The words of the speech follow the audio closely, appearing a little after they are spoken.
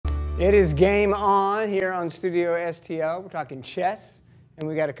It is game on here on Studio STL. We're talking chess, and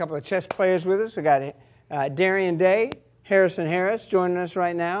we got a couple of chess players with us. We got Darian Day, Harrison Harris joining us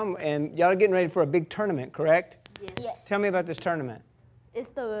right now, and y'all are getting ready for a big tournament, correct? Yes. Tell me about this tournament. It's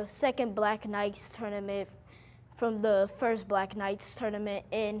the second Black Knights tournament from the first Black Knights tournament,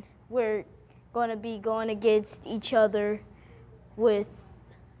 and we're going to be going against each other with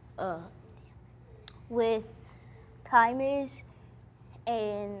timers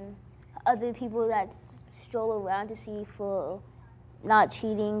and other people that stroll around to see for not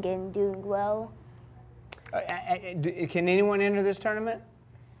cheating and doing well. Can anyone enter this tournament?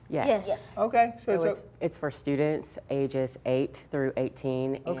 Yes. Okay. So it's for students ages 8 through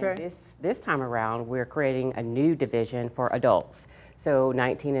 18. Okay. And this time around, we're creating a new division for adults. So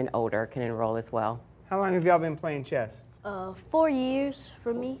 19 and older can enroll as well. How long have y'all been playing chess? 4 years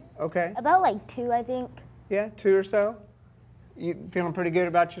for me. Okay. About like 2, I think. Yeah, 2 or so? You feeling pretty good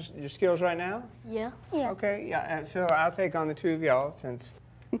about your skills right now? Yeah. Okay, yeah, so I'll take on the 2 of y'all since,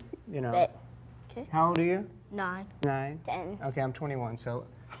 you know. Okay. How old are you? 9. 9? 10. Okay, I'm 21, so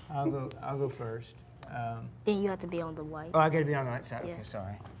I'll go first. Then you have to be on the white. Oh, I gotta be on the right side. Yeah. Okay,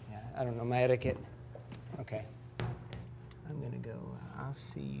 sorry. Yeah, I don't know my etiquette. Okay. I'm gonna go, I'll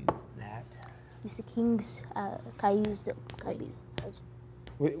see you that. Use the kings, can I use the,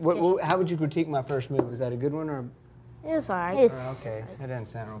 How would you critique my first move? Was that a good one or? It's all right. Okay, that doesn't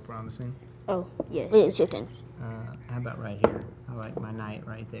sound real promising. Oh, yes. Wait, it's your turn. How about right here? I like my knight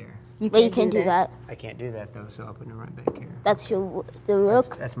right there. You can't do that. I can't do that though, so I'll put it right back here. That's the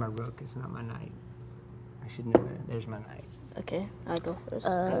rook? That's my rook, it's not my knight. I should know that. There's my knight. Okay, I'll go first.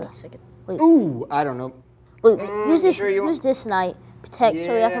 Give me a second. Wait. Ooh, I don't know. Wait, use this knight. Protect,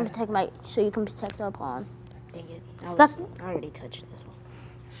 so I can protect so you can protect our pawn. Dang it. I already touched this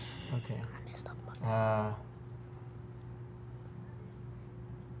one. Okay. I messed up.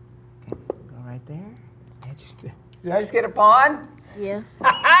 Go right there. Did I just get a pawn? Yeah.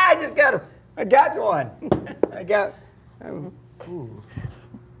 I just got a, I got one. I got, ooh.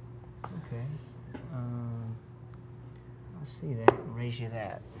 Okay. I'll see that and raise you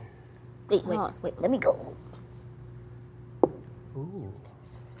that. Wait, let me go. Ooh.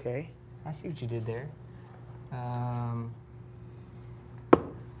 Okay. I see what you did there. There. All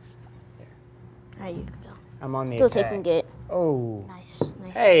right, you can go. I'm on the Still attack. taking it. Oh. Nice.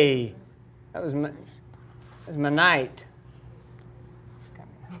 Hey. That was my knight.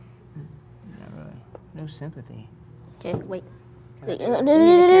 Not really. No sympathy. Okay, wait. Wait, No. no.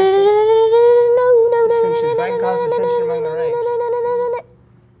 If I can cause dissension among the ranks.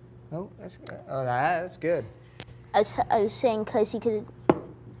 Oh, that's good. Oh, that's good. I was saying because he could.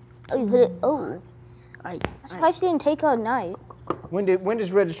 Oh, you could. Oh. I'm surprised you didn't take our knight. When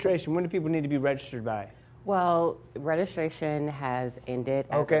does registration? When do people need to be registered by? Well, registration has ended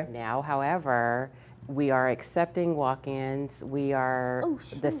as Okay. of now. However, we are accepting walk-ins. We are,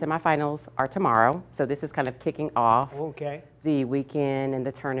 the semifinals are tomorrow. So this is kind of kicking off Okay. the weekend and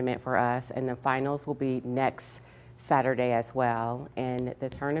the tournament for us. And the finals will be next Saturday as well. And the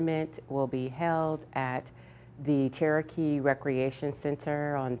tournament will be held at the Cherokee Recreation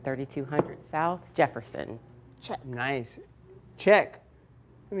Center on 3200 South Jefferson. Check. Nice. Check.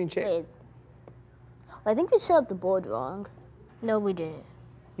 I mean check. Wait. I think we set up the board wrong. No, we didn't.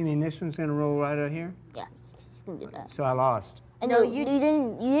 You mean this one's gonna roll right out here? Yeah, you can do that. So I lost. No, you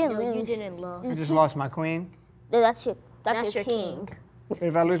didn't. You didn't No, lose. you didn't lose. I just lost my queen. No, that's your your king. But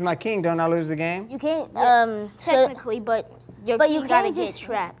if I lose my king, don't I lose the game? You can't. Technically, but your But king you gotta can't get just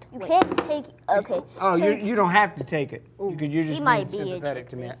trapped. You Wait. can't take. Okay. Oh, so you don't have to take it. Ooh, You're just he might being be a sympathetic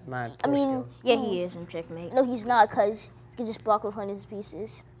to checkmate. my I poor mean, skills. Yeah, he is in checkmate. No, he's not, because you can just block with one of his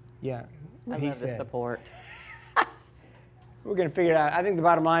pieces. Yeah. I He love the said. support. We're gonna figure it out. I think the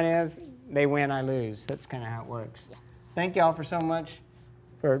bottom line is they win, I lose. That's kind of how it works. Yeah. Thank y'all for so much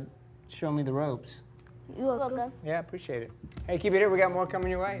for showing me the ropes. You are good. Welcome. Yeah, appreciate it. Hey, keep it here. We got more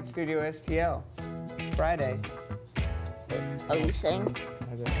coming your way. It's Studio STL. Friday. Oh, you saying?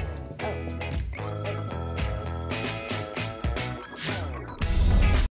 Okay.